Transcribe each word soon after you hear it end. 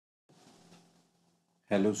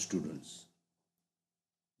Hello students,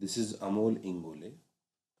 this is Amol Ingole.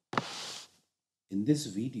 In this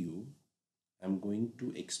video, I'm going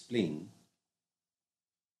to explain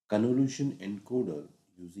convolution encoder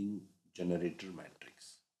using generator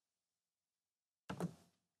matrix.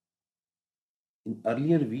 In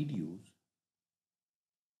earlier videos,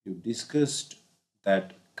 you discussed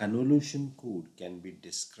that convolution code can be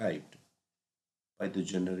described by the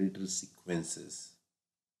generator sequences.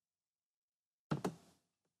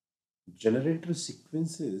 Generator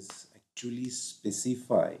sequences actually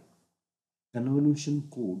specify convolution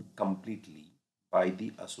code completely by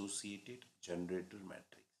the associated generator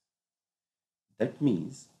matrix. That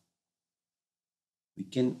means we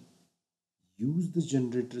can use the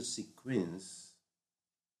generator sequence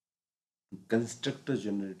to construct a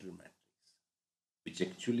generator matrix, which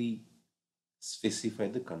actually specify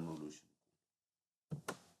the convolution.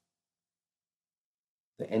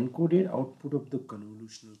 The encoded output of the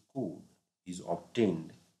convolutional code is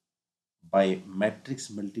obtained by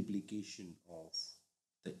matrix multiplication of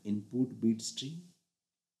the input bit stream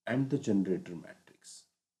and the generator matrix.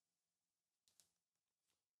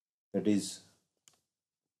 That is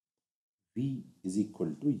V is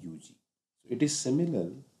equal to UG. So it is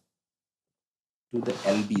similar to the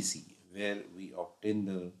LBC where we obtain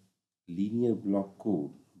the linear block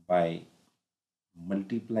code by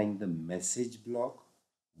multiplying the message block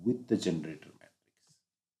with the generator matrix.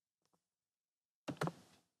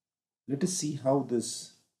 Let us see how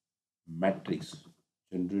this matrix,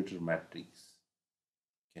 generator matrix,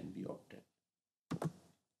 can be obtained.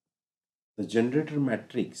 The generator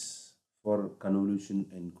matrix for convolution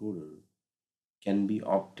encoder can be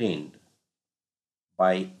obtained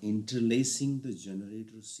by interlacing the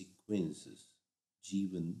generator sequences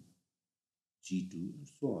G1, G2, and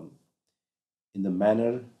so on in the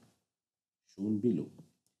manner shown below.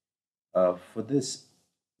 For this,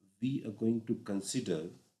 we are going to consider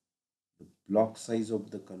the block size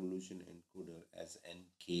of the convolution encoder as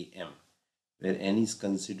nkm, where n is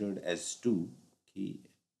considered as 2, k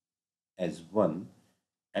as 1,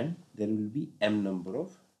 and there will be m number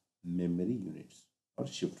of memory units or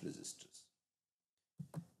shift registers.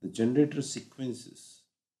 The generator sequences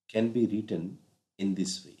can be written in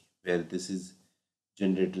this way, where this is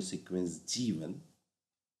generator sequence G1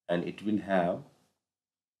 and it will have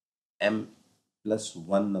m plus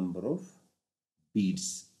 1 number of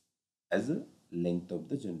beats as a length of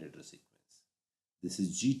the generator sequence. This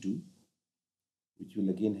is G2, which will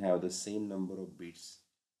again have the same number of bits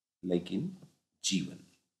like in G1.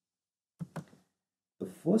 The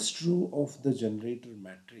first row of the generator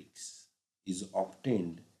matrix is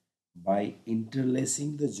obtained by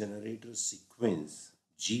interlacing the generator sequence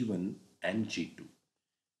G1 and G2,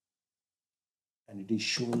 and it is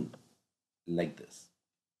shown like this.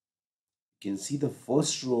 You can see the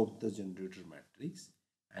first row of the generator matrix,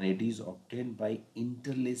 and it is obtained by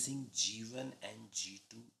interlacing G1 and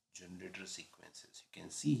G2 generator sequences. You can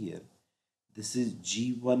see here, this is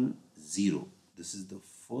G1 0. This is the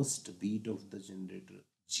first beat of the generator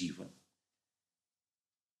G1.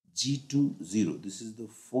 G2 0. This is the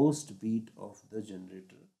first beat of the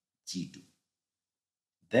generator G2.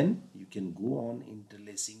 Then you can go on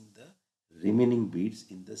interlacing the remaining beats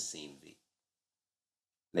in the same way.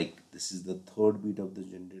 Like this is the third bit of the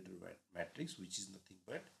generator matrix, which is nothing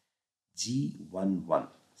but G11,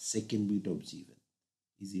 second bit of G1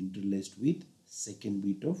 is interlaced with second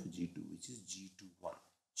bit of G2, which is G21,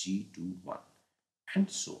 G21, and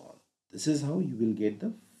so on. This is how you will get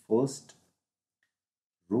the first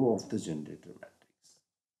row of the generator matrix.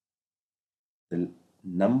 The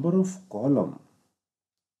number of column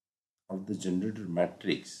of the generator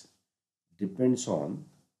matrix depends on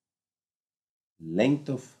length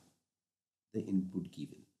of the input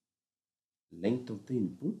given, length of the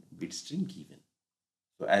input bit stream given.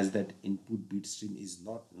 So as that input bit stream is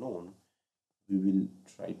not known, we will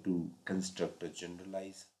try to construct a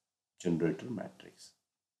generalized generator matrix.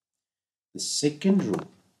 The second row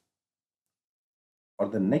or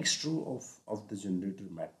the next row of the generator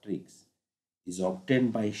matrix is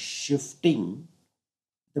obtained by shifting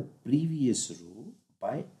the previous row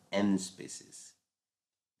by n spaces.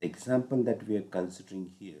 The example that we are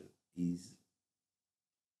considering here is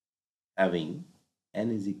having n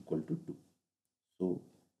is equal to 2. So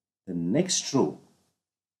the next row,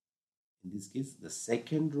 in this case the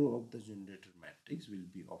second row of the generator matrix, will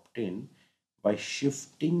be obtained by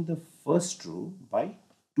shifting the first row by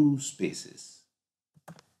 2 spaces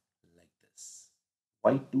like this.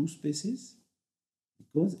 Why 2 spaces?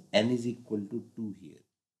 Because n is equal to 2 here.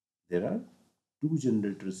 There are 2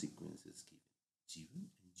 generator sequences given, G1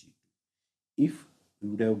 and G2. If we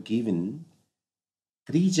would have given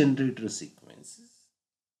 3 generator sequences,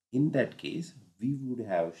 in that case, we would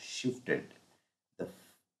have shifted the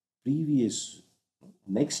previous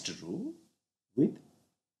next row with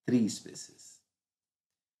 3 spaces.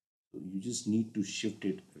 So you just need to shift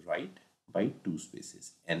it right by 2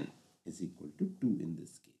 spaces. N is equal to 2 in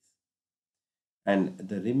this case. And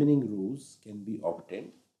the remaining rows can be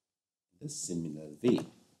obtained in a similar way.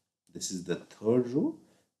 This is the third row,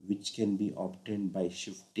 which can be obtained by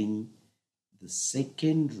shifting the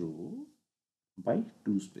second row by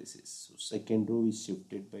 2 spaces. So second row is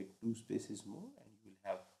shifted by 2 spaces more, and you will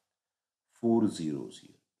have 4 zeros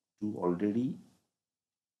here. 2 already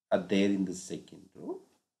are there in the second row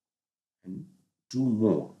and 2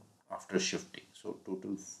 more after shifting. So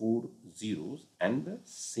total 4 zeros and the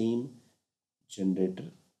same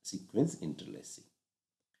generator sequence interlacing.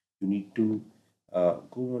 You need to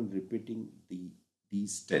go on repeating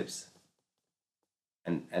these steps,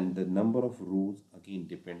 and the number of rows again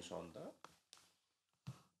depends on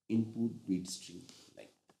the input bit stream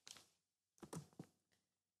length.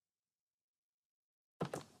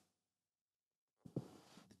 The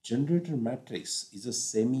generator matrix is a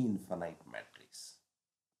semi-infinite matrix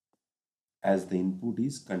as the input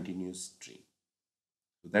is continuous stream.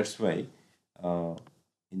 So that's why uh,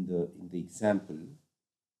 in the example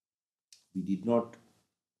we did not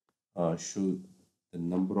show the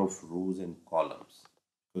number of rows and columns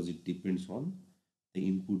because it depends on the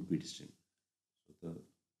input bit stream. So the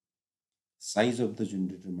size of the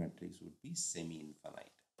generator matrix would be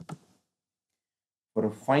semi-infinite. For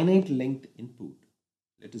a finite length input,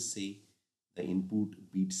 let us say the input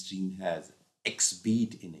bit stream has x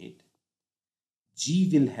bit in it, G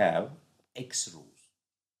will have x rows.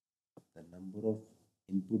 The number of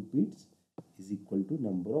input bits is equal to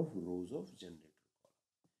number of rows of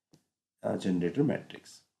generator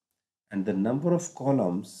matrix, and the number of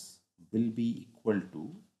columns will be equal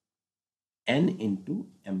to n into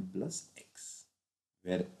m plus x,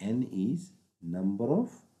 where n is number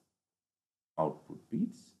of output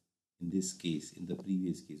bits. In this case, in the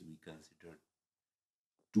previous case, we considered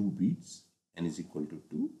 2 bits, n is equal to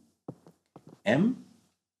 2. M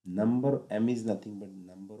is nothing but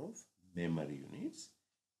number of memory units,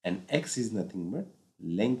 and x is nothing but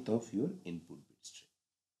length of your input bit stream.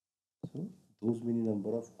 So those many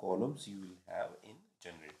number of columns you will have in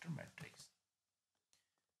generator matrix.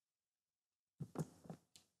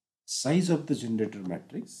 Size of the generator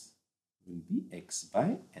matrix will be x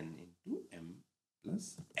by n into m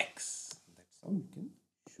plus x. That's how you can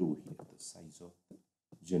show here the size of the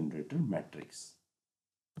generator matrix.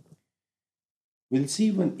 We'll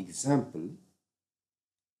see one example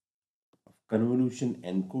of convolution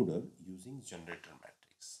encoder using generator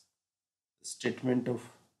matrix. The statement of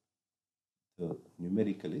the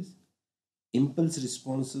numerical is impulse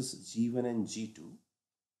responses G1 and G2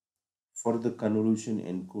 for the convolution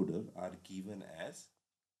encoder are given as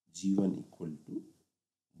G1 equal to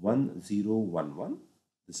 1011.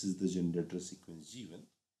 This is the generator sequence G1,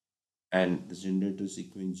 and the generator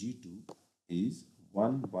sequence G2 is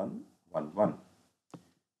 1111.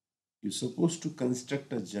 You're supposed to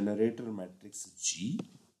construct a generator matrix G,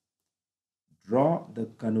 draw the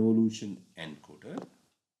convolution encoder,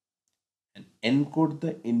 and encode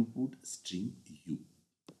the input stream U.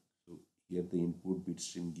 So here the input bit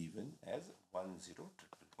stream given as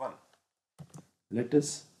 10111. Let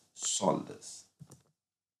us solve this.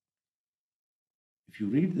 If you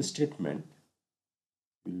read the statement,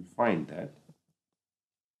 you will find that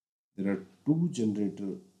there are 2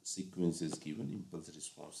 generator sequences given, impulse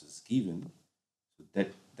responses given. So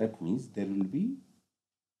that means there will be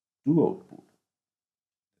 2 output.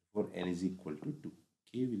 For n is equal to 2.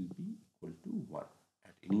 K will be equal to 1.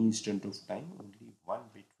 At any instant of time, only 1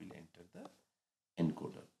 bit will enter the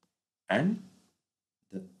encoder. And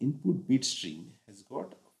the input bit stream has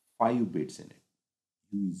got 5 bits in it.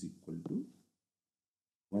 U is equal to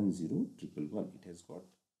 10111. It has got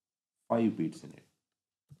 5 bits in it.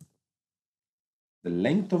 The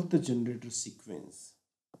length of the generator sequence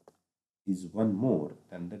is 1 more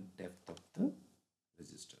than the depth of the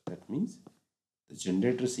register. That means the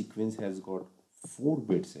generator sequence has got 4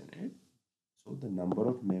 bits in it. So the number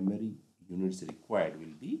of memory units required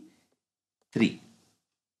will be 3.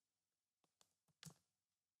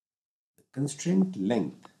 The constraint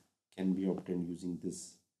length can be obtained using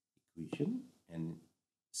this equation, and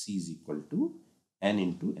C is equal to n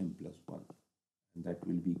into m plus 1, and that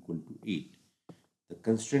will be equal to 8. The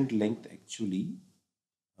constraint length actually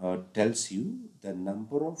tells you the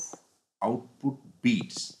number of output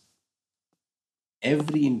beats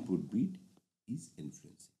every input bit is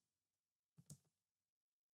influencing.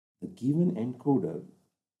 The given encoder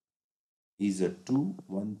is a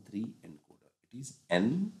 213 encoder. It is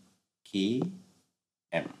NKM.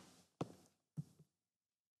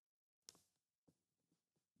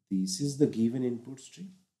 This is the given input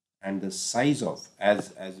stream, and the size of,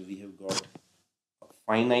 as we have got a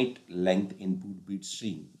finite length input bit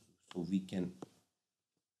stream, so we can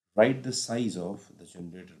write the size of the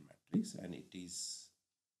generator matrix, and it is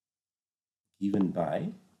given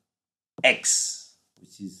by x,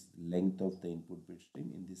 which is length of the input bit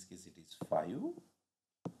stream. In this case, it is 5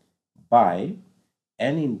 by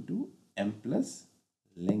n into m plus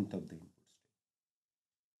length of the input stream.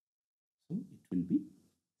 So it will be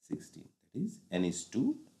 16. That is, n is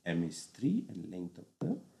 2, m is 3, and length of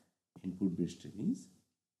the input bit stream is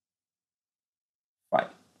 5.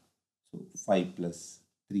 So 5 plus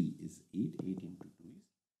 3 is 8. 8 into 2 is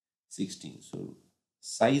 16. So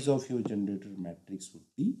size of your generator matrix would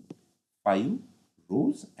be 5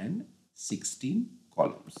 rows and 16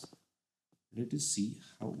 columns. Let us see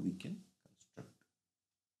how we can construct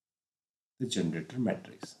the generator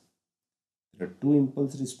matrix. There are two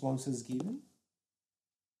impulse responses given,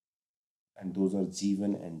 and those are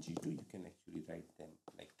G1 and G2. You can actually write them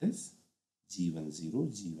like this: G1 0,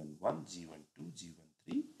 G1 1, G1 2, G1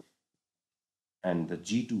 3, and the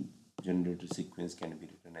G2 generator sequence can be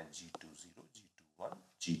written as G2 0, G2 1,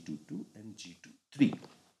 G2 2, and G2 3.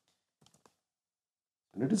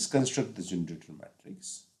 Let us construct the generator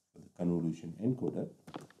matrix for the convolution encoder.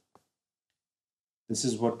 This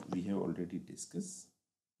is what we have already discussed,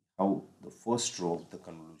 how the first row of the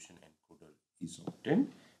convolution encoder is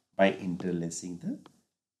obtained by interlacing the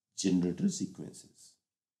generator sequences.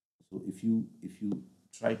 So if you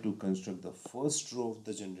try to construct the first row of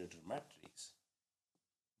the generator matrix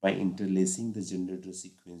by interlacing the generator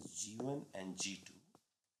sequence G1 and G2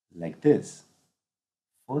 like this,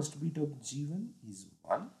 first bit of G1 is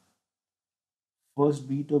 1, first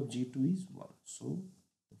bit of G2 is 1. So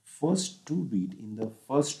the first two bit in the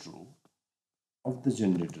first row of the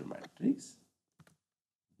generator matrix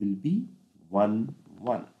will be 1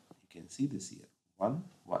 1. You can see this here, 1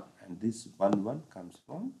 1, and this 1 1 comes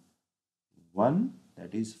from 1,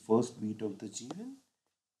 that is first bit of the G1,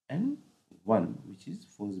 and 1, which is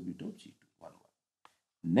first bit of G2, 1 1.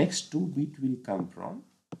 Next two bit will come from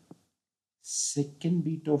second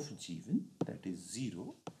bit of G1, that is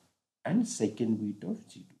 0, and second bit of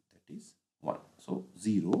G2, that is 1. So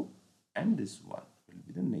 0 and this 1 will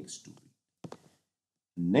be the next two bit.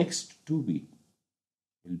 Next two bit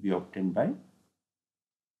will be obtained by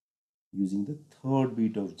using the third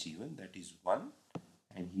bit of G1, that is 1,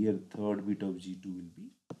 and here third bit of G2 will be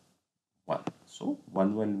 1. So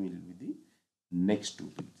 1 1 will be the next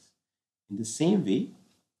two bits. In the same way,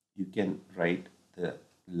 you can write the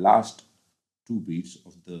last two bits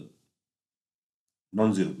of the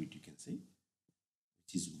non-zero bit, you can say,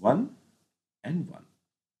 which is 1 and 1.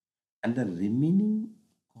 And the remaining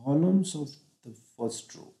columns of the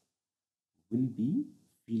first row will be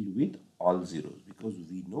filled with all zeros, because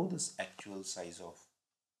we know this actual size of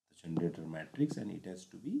the generator matrix, and it has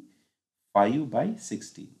to be 5 by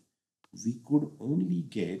 16. We could only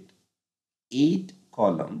get 8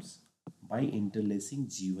 columns by interlacing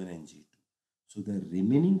G1 and G2. So the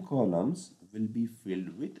remaining columns will be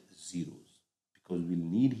filled with zeros. Because we'll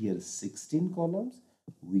need here 16 columns,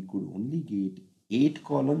 we could only get 8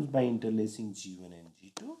 columns by interlacing G1 and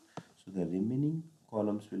G2. So the remaining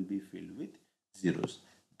columns will be filled with zeros.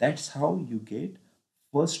 That's how you get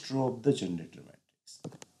first row of the generator matrix.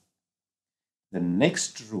 The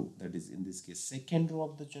next row, that is in this case second row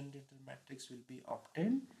of the generator matrix, will be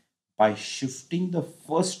obtained by shifting the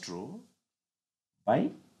first row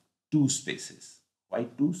by 2 spaces. Why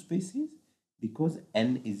 2 spaces? Because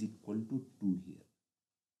n is equal to 2 here.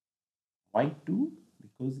 Why 2?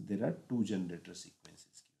 Because there are 2 generator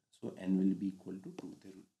sequences given. So n will be equal to 2.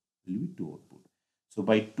 There will be 2 output. So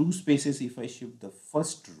by 2 spaces, if I shift the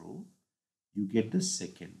first row, you get the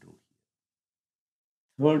second row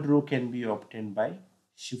here. Third row can be obtained by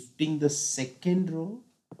shifting the second row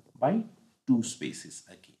by 2 spaces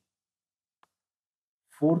again.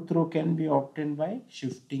 Fourth row can be obtained by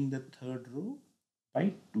shifting the third row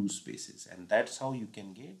by 2 spaces, and that's how you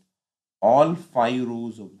can get all 5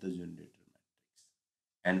 rows of the generator matrix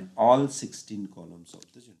and all 16 columns of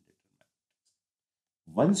the generator matrix.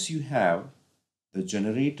 Once you have the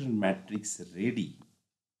generator matrix ready,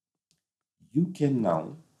 you can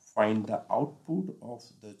now find the output of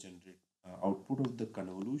the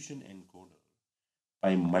convolution encoder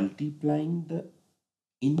by multiplying the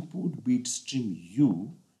input bit stream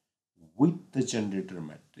U with the generator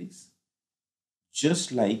matrix,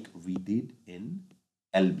 just like we did in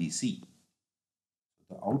LBC.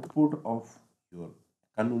 The output of your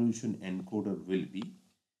convolution encoder will be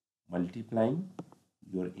multiplying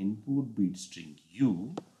your input bit string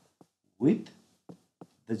U with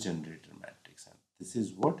the generator matrix, and this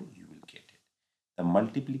is what you will get it. The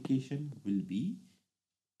multiplication will be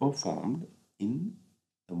performed in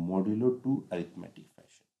the modulo 2 arithmetic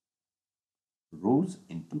fashion, rows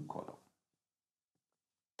into column.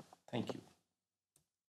 Thank you.